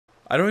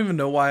I don't even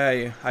know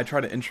why I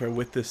try to intro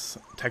with this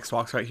text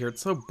box right here.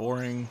 It's so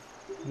boring.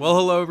 Well,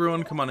 hello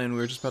everyone. Come on in.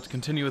 We're just about to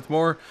continue with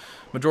more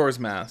Majora's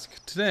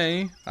Mask.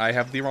 Today, I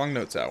have the wrong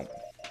notes out.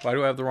 Why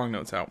do I have the wrong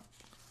notes out?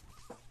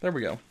 There we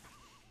go.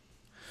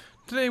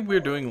 Today, we're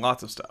doing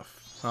lots of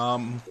stuff.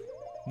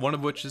 One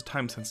of which is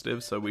time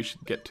sensitive, so we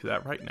should get to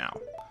that right now.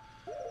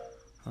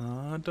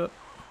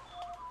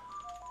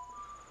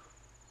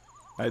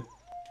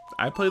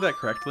 I played that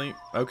correctly.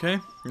 Okay.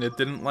 It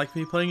didn't like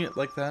me playing it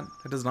like that.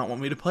 It does not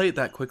want me to play it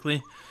that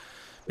quickly.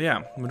 But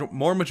yeah,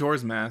 more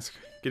Majora's Mask.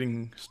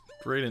 Getting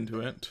straight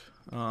into it.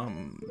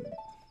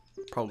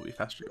 Probably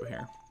faster to go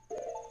here.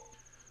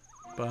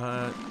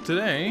 But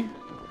today,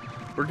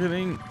 we're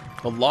getting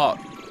a lot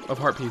of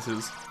heart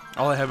pieces.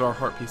 All I have are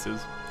heart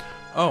pieces.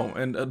 Oh,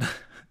 and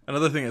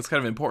another thing that's kind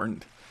of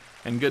important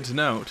and good to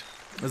note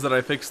is that I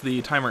fixed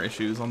the timer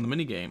issues on the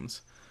minigames.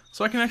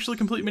 So I can actually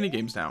complete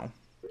minigames now.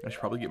 I should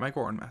probably get my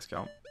Goron mask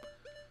out.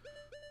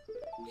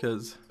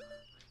 Because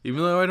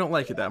even though I don't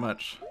like it that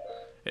much,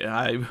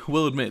 I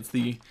will admit it's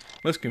the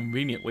most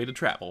convenient way to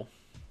travel.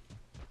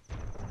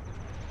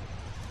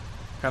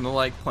 Kind of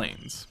like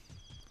planes.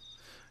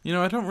 You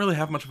know, I don't really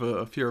have much of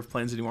a fear of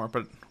planes anymore,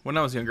 but when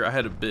I was younger, I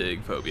had a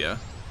big phobia.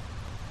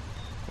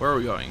 Where are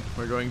we going?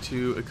 We're going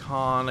to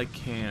Iconic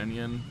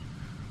Canyon,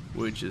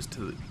 which is to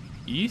the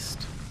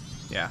east?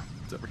 Yeah,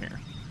 it's over here.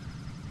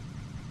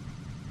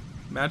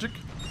 Magic?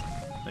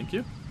 Thank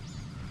you.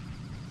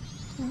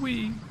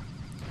 Whee!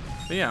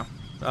 But yeah,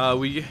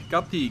 we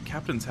got the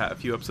captain's hat a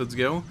few episodes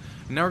ago,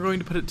 and now we're going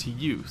to put it to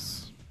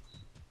use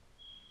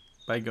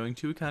by going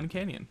to Iconic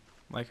Canyon.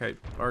 Like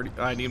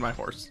I need my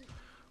horse.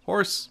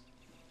 Horse!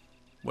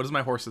 What is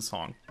my horse's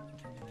song?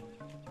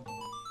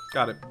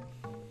 Got it.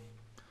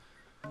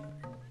 I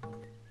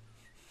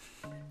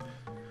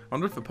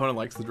wonder if opponent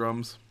likes the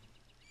drums.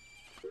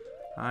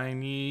 I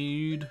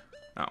need...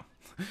 Oh.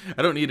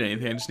 I don't need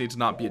anything, I just need to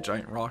not be a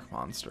giant rock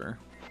monster.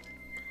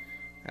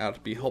 That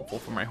would be helpful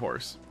for my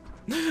horse.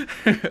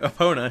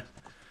 Opponent,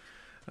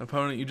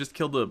 you just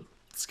killed a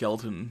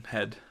skeleton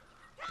head.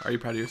 Are you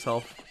proud of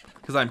yourself?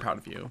 Because I'm proud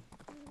of you.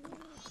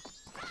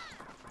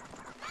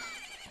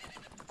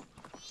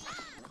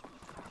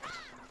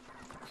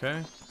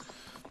 Okay.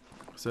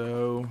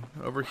 So,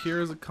 over here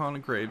is a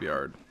Iconic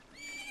Graveyard.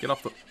 Get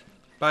off the...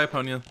 Bye,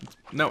 Opponent.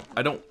 No,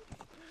 I don't...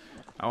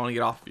 I want to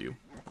get off of you.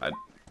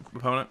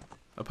 Opponent,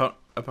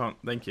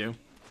 thank you.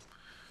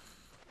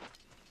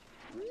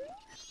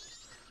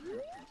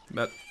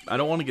 But I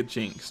don't want to get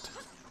jinxed.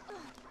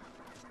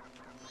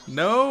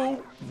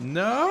 No!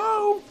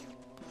 No!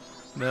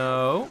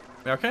 No!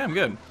 Okay, I'm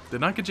good. Did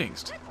not get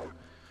jinxed.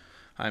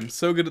 I'm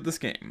so good at this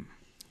game.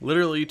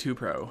 Literally too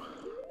pro.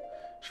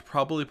 Should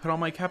probably put on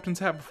my captain's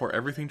hat before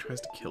everything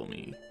tries to kill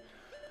me.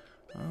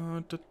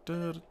 There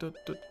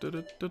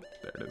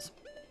it is.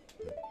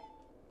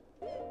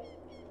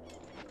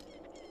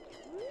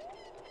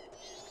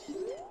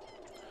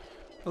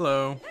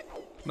 Hello.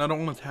 No, I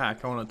don't want to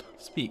attack. I want to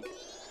speak.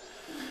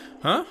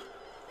 Huh?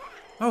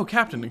 Oh,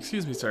 Captain.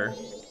 Excuse me, sir.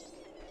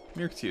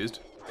 You're excused.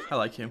 I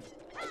like you.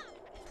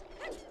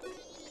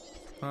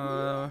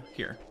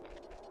 Here.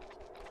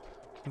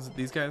 Is it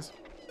these guys?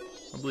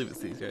 I believe it's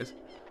these guys.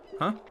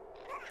 Huh?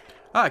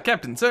 Ah,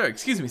 Captain, sir.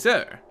 Excuse me,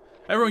 sir.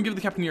 Everyone give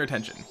the captain your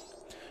attention.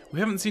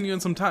 We haven't seen you in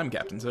some time,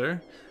 Captain,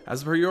 sir.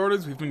 As per your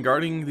orders, we've been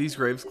guarding these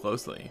graves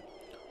closely.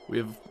 We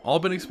have all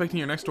been expecting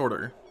your next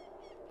order.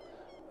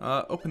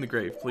 Open the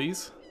grave,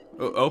 please.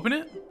 Open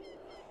it?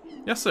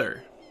 Yes,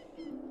 sir.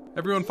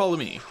 Everyone follow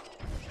me.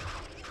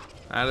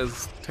 That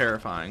is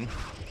terrifying.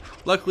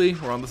 Luckily,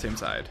 we're on the same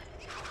side.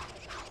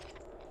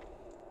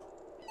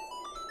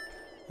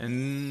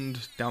 And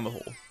down the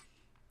hole.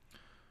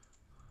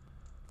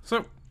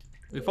 So,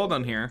 we fall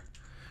down here.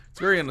 It's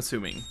very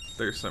unassuming.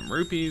 There's some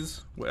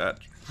rupees,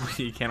 which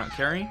we cannot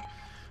carry.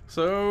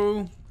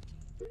 So,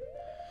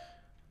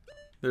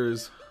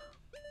 there's...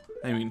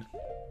 I mean,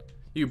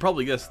 you can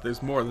probably guess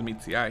there's more than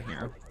meets the eye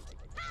here.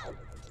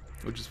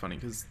 Which is funny,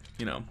 because,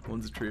 you know,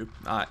 one's the truth.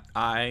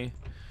 Eye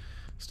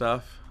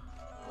stuff.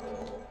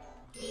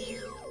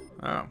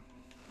 Oh.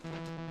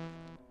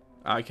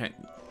 I can't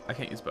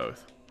use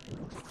both.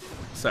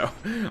 So,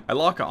 I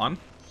lock on.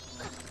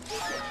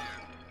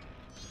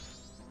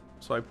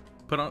 So I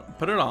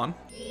put it on.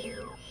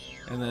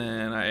 And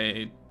then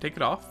I take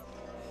it off.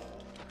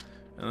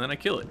 And then I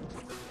kill it.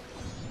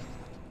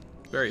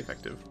 Very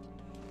effective.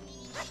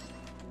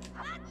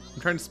 I'm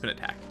trying to spin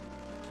attack.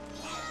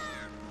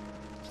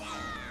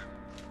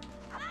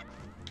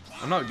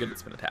 I'm not good at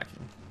spin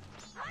attacking.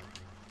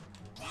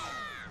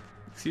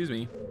 Excuse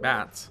me,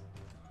 bats.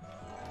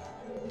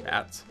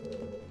 Bats?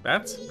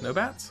 Bats? No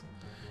bats?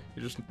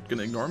 You're just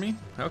gonna ignore me?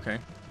 Okay.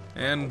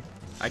 And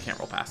I can't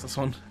roll past this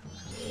one.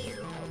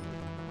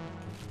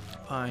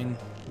 Fine.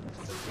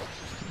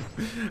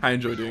 I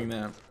enjoy doing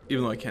that,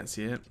 even though I can't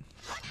see it.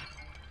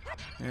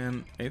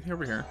 And anything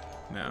over here?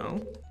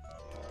 No.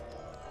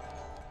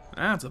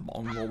 That's a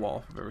bongo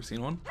wall if I've ever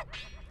seen one.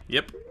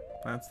 Yep,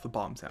 that's the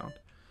bomb sound.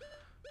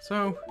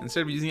 So,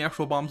 instead of using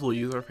actual bombs, we'll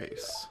use our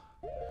face.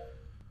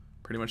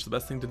 Pretty much the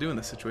best thing to do in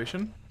this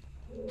situation.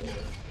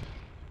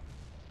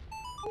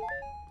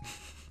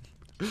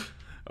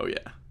 Oh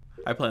yeah,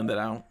 I planned that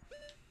out.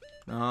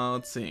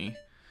 Let's see.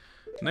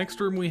 Next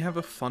room we have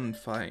a fun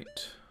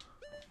fight.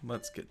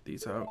 Let's get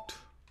these out.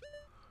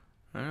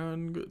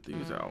 And get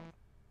these out.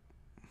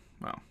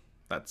 Wow,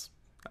 that's...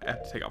 I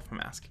have to take off my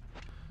mask.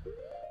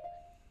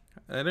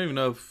 I don't even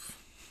know if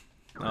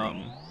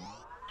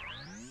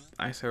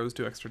ice arrows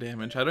do extra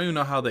damage. I don't even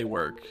know how they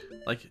work,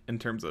 like in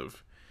terms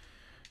of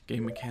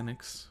game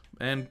mechanics.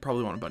 And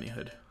probably want a bunny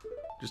hood,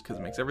 just because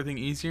it makes everything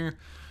easier.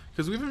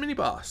 Because we have a mini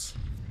boss.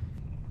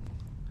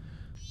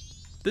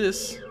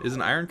 This is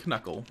an iron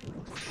Kunuckle.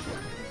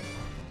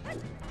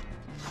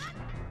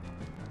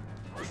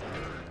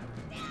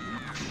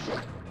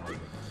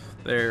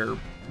 They're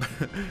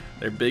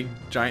they're big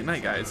giant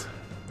knight guys.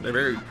 They're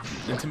very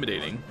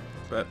intimidating,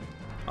 but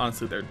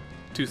honestly they're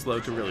too slow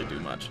to really do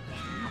much,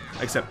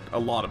 except a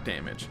lot of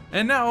damage.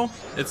 And now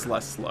it's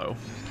less slow.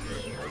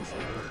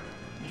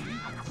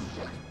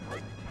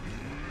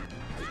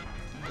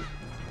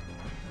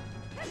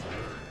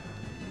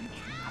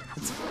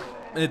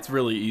 It's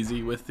really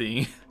easy with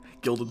the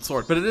gilded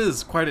sword, but it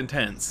is quite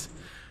intense,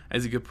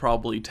 as you could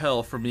probably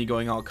tell from me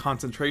going all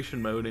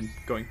concentration mode and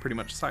going pretty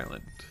much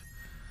silent.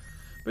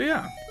 But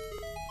yeah,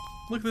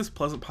 look at this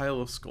pleasant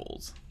pile of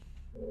skulls.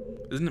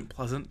 Isn't it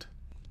pleasant?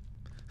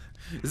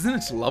 Isn't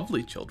it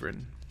lovely,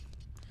 children?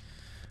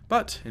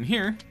 But in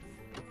here,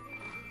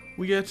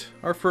 we get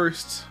our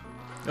first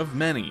of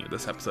many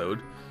this episode.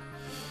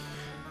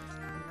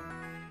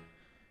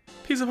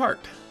 Piece of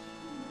heart.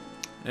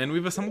 And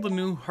we've assembled a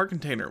new heart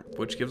container,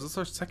 which gives us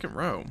our second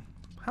row.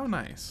 How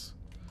nice.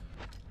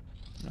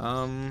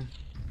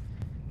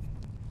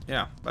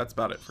 Yeah, that's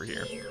about it for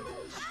here.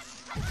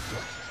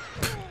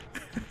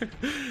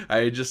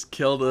 I just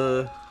killed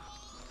a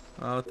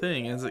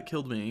thing as it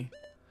killed me.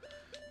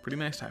 Pretty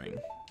nice timing.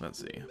 Let's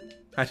see.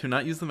 I do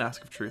not use the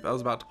Mask of Truth. I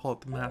was about to pull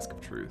out the Mask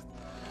of Truth.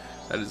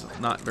 That is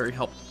not very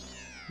helpful.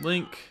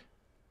 Link.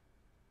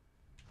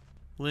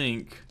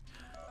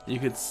 You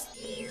could...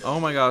 Oh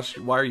my gosh,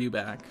 why are you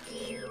back?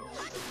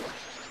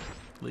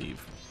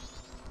 Leave.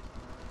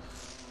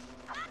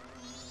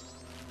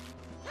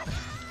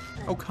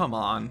 Oh, come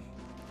on.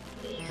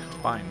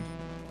 Fine.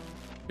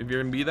 If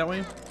you're gonna be that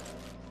way,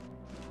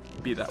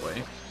 be that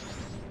way.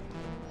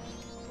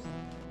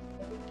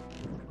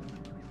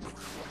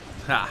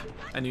 Ha!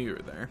 I knew you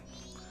were there.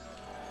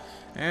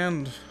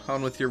 And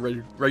on with your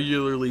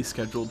regularly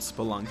scheduled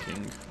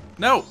spelunking.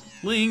 No!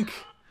 Link!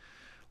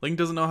 Link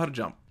doesn't know how to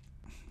jump.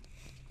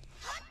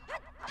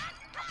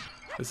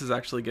 This is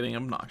actually getting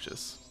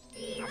obnoxious.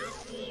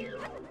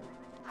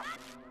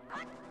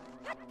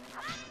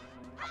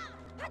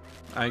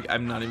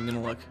 I'm not even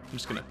gonna look. I'm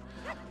just gonna...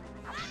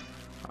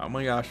 Oh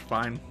my gosh,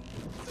 fine.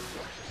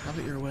 Have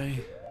it your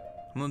way.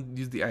 I'm gonna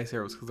use the ice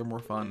arrows because they're more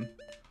fun.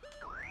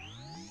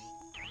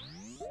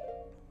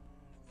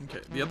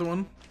 Okay, the other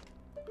one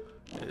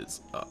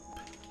is up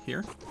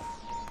here.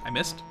 I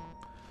missed.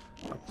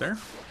 Up there.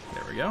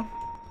 There we go.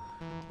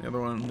 The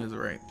other one is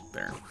right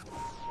there.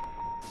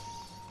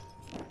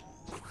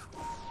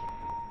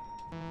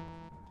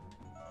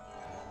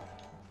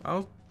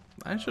 Oh,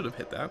 I should have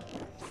hit that.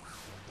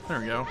 There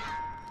we go.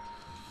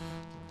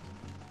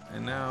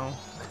 And now,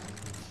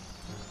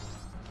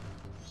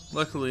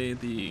 luckily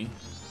the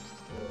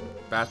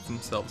bats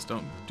themselves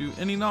don't do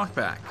any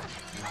knockback,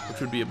 which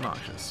would be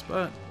obnoxious,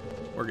 but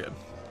we're good.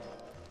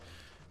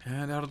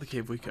 And out of the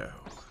cave we go.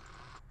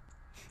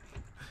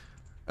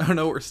 Oh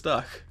no, we're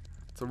stuck.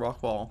 It's a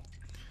rock wall.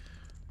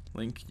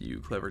 Link, you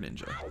clever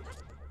ninja.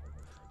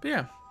 But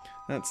yeah,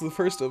 that's the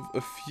first of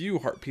a few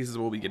heart pieces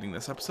we'll be getting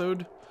this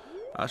episode.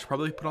 I should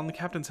probably put on the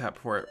captain's hat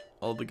before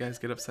all the guys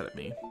get upset at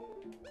me.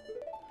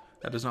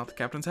 That is not the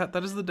captain's hat,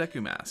 that is the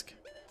Deku mask.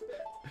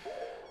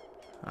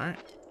 Alright.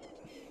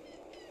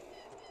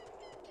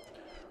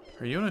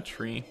 Are you in a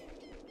tree?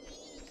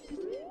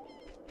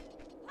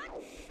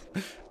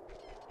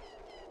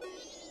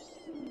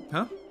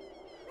 Huh?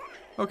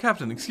 Oh,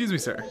 Captain, excuse me,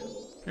 sir.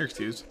 You're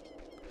excused.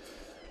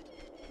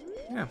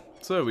 Yeah,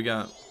 so we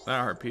got that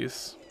heart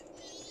piece.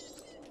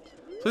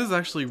 So this is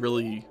actually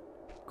really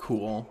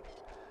cool.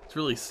 It's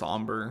really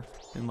somber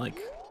in like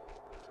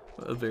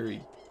a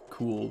very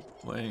cool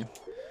way.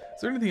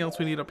 Is there anything else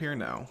we need up here?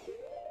 No.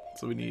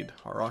 So we need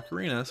our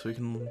ocarina so we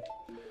can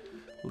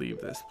leave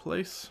this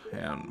place,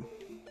 and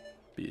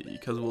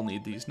because we'll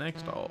need these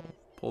next, I'll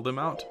pull them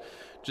out.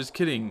 Just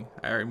kidding,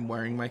 I'm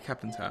wearing my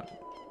captain's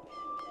hat.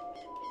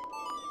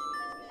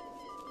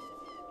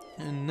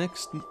 And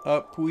next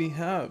up we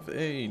have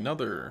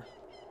another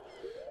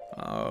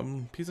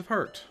piece of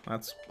heart.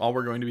 That's all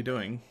we're going to be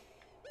doing.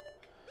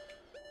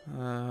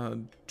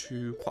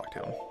 To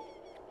Clocktown.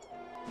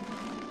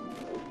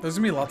 There's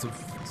gonna be lots of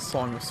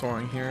Song of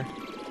Soaring here.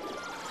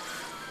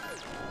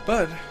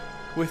 But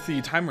with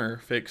the timer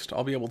fixed,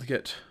 I'll be able to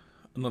get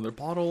another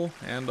bottle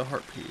and a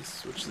heart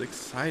piece, which is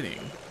exciting.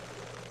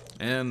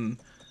 And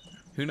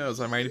who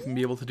knows, I might even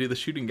be able to do the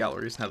shooting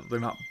galleries now that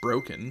they're not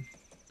broken.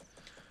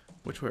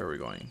 Which way are we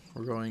going?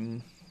 We're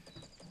going...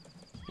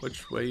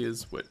 Which way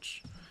is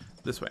which?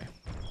 This way.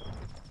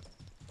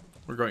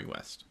 We're going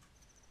west.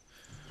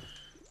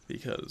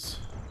 Because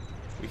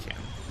we can.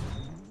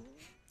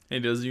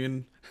 And he doesn't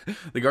even...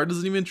 the guard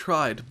doesn't even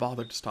try to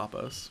bother to stop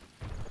us.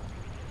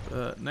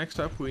 Next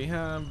up, we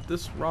have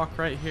this rock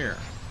right here.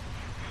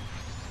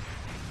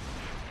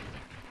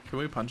 Can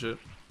we punch it?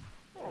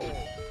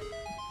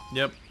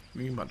 Yep,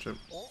 we can punch it.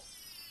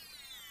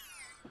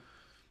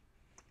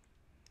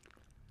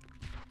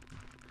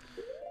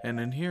 And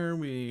in here,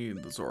 we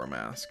need the Zora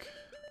mask.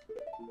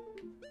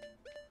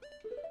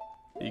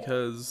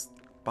 Because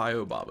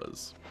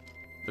Biobabas.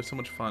 They're so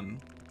much fun.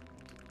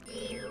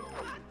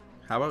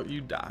 How about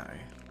you die?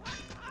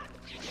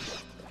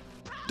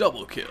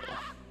 Double kill.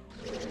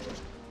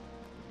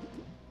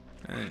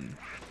 And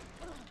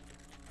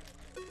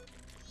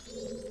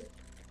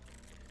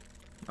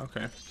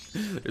okay,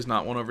 there's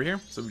not one over here,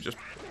 so we just...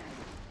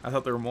 I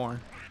thought there were more.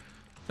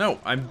 No,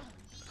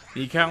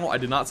 Mikau, I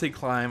did not say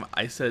climb,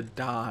 I said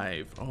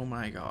dive. Oh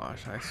my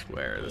gosh, I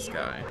swear, this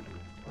guy.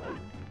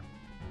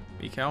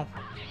 Mikau,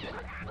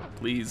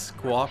 please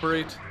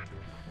cooperate.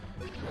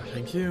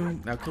 Thank you.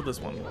 Now kill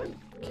this one.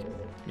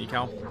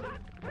 Mikau.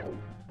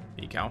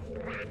 Mikau.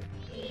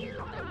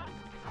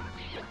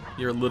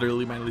 You're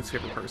literally my least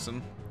favorite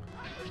person.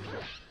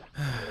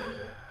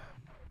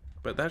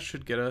 But that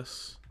should get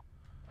us...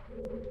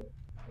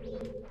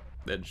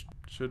 That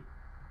should...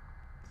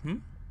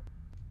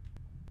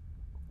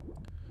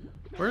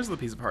 Where's the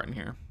piece of heart in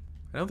here?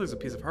 I know there's a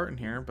piece of heart in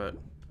here, but...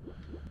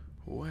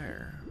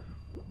 Where?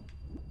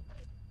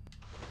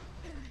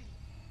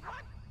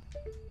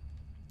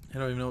 I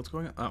don't even know what's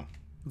going on. Oh,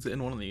 is it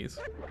in one of these?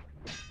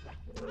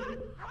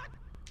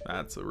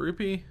 That's a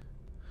rupee.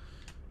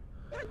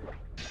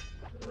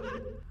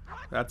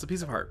 That's a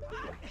piece of heart.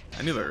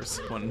 I knew there was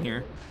one in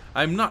here.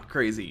 I'm not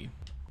crazy.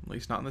 At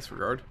least not in this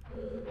regard.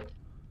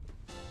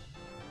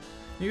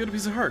 You get a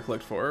piece of heart,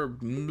 collect for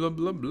blah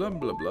blah blah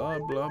blah blah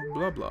blah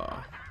blah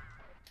blah.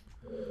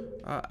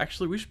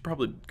 Actually, we should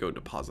probably go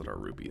deposit our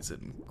rupees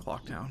in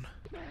Clocktown.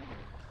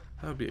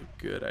 That would be a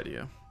good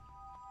idea.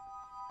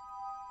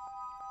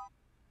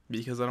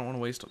 Because I don't want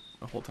to waste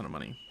a whole ton of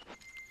money.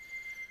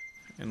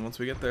 And once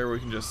we get there, we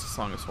can just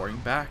Song of Soaring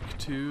back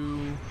to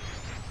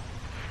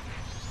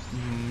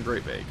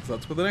Great Bay, because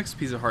that's where the next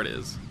piece of heart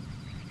is.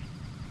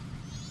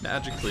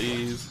 Magic,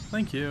 please.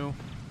 Thank you.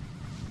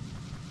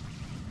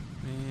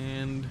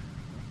 And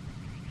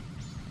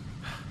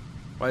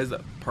why does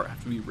that part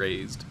have to be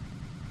raised?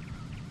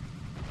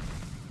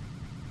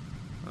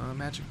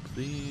 Magic,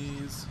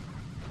 please.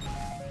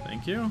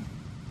 Thank you.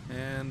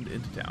 And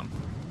into town.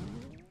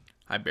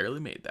 I barely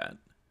made that.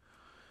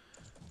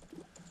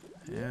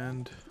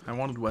 And I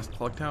wanted West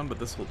Clocktown, but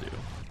this will do.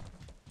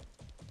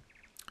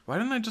 Why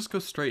didn't I just go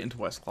straight into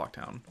West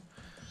Clocktown?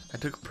 I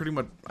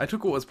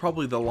took what was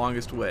probably the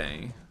longest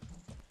way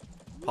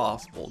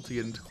possible to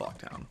get into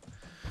Clocktown.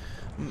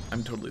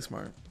 I'm totally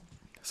smart.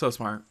 So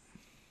smart.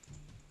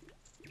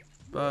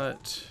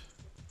 But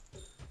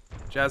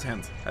jazz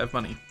hands. I have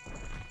money.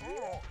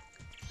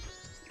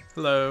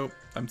 Hello.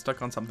 I'm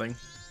stuck on something.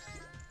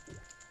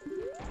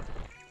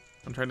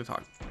 I'm trying to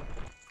talk.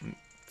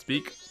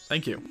 Speak.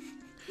 Thank you.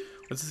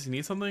 What's this? You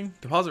need something?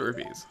 Deposit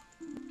rupees.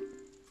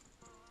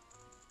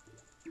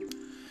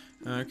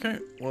 Okay.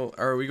 Well,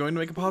 are we going to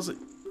make a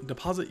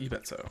deposit? You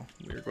bet so.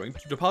 We are going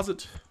to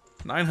deposit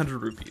 900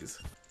 rupees.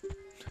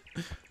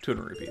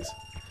 200 rupees.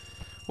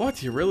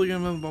 What? You're really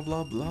gonna blah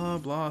blah blah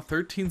blah?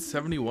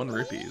 1371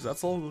 rupees.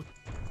 That's a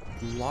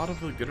lot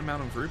of a good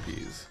amount of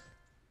rupees.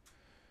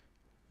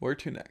 Where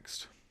to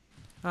next?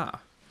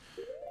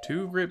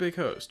 To Great Bay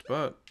Coast,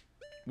 but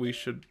we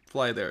should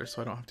fly there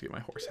so I don't have to get my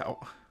horse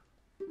out.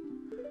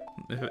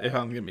 If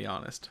I'm gonna be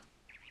honest.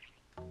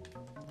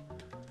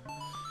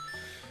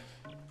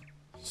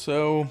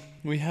 So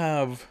we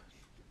have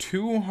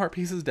 2 heart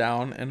pieces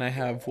down, and I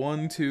have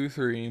 1, 2,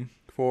 3,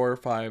 4,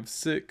 5,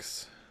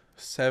 6,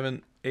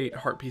 7, 8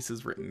 heart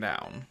pieces written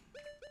down.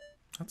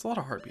 That's a lot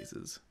of heart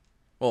pieces.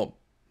 Well,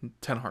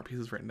 10 heart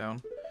pieces written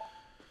down.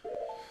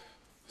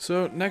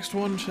 So next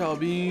one shall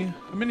be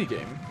a mini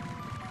game.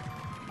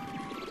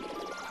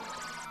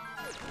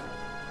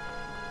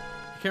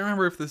 I can't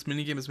remember if this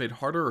mini game is made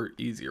harder or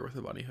easier with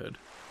the bunny hood.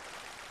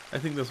 I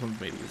think this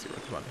one's made easier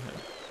with the bunny hood.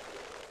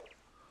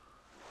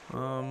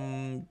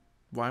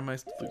 Why am I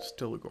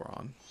still a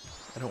Goron?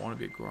 I don't want to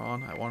be a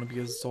Goron. I want to be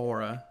a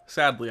Zora.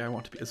 Sadly, I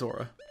want to be a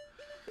Zora.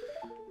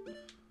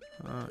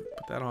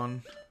 Put that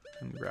on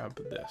and grab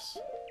this.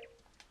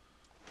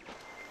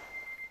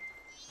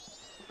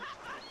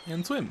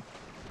 And swim.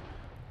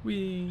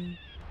 Whee!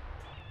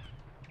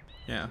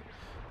 Yeah.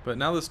 But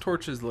now this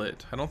torch is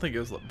lit. I don't think it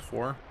was lit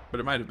before, but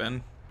it might have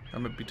been. I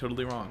might be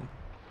totally wrong.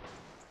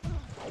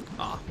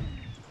 Ah.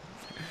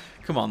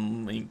 Come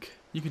on, Link.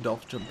 You can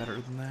dolphin jump better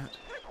than that.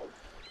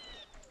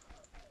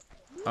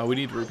 Oh, we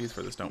need rupees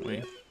for this, don't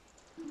we?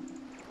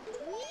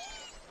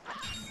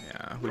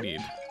 Yeah, we need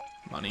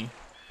money.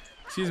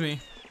 Excuse me.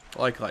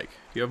 Like, do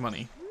you have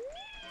money?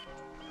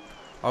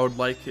 I would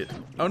like it.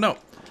 Oh no!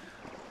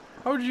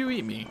 How would you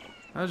eat me?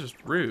 That was just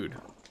rude.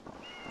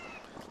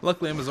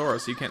 Luckily I'm a Zora,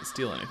 so you can't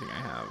steal anything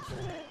I have.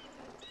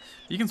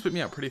 You can spit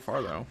me out pretty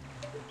far, though.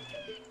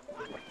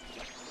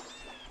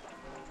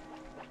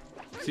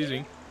 Excuse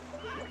me.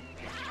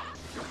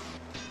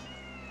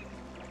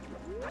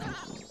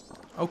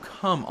 Oh,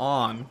 come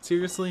on.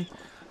 Seriously?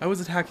 I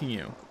was attacking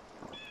you.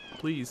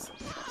 Please,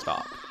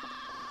 stop.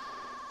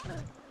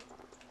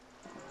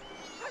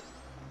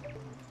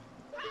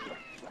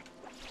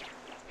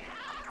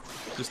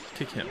 Just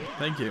kick him.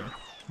 Thank you.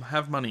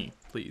 Have money,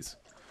 please.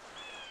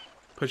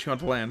 Push you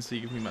onto land so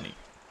you give me money.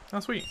 Oh,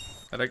 sweet.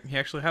 He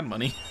actually had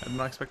money. I did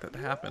not expect that to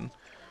happen.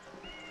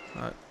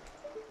 Are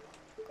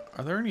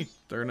there any...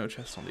 There are no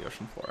chests on the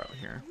ocean floor out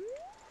here.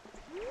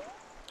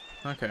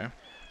 Okay.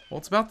 Well,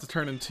 it's about to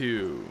turn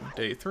into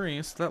day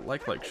 3, so that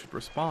like should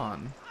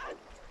respawn.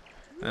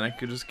 And I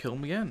could just kill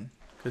him again.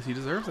 Because he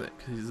deserves it.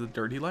 Because he's a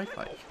dirty like.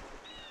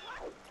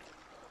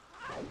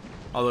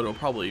 Although it'll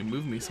probably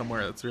move me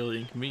somewhere that's really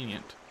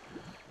inconvenient.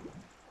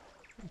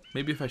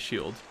 Maybe if I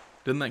shield.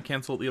 Didn't that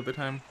cancel it the other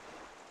time?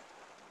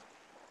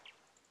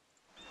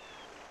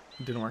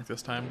 It didn't work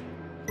this time.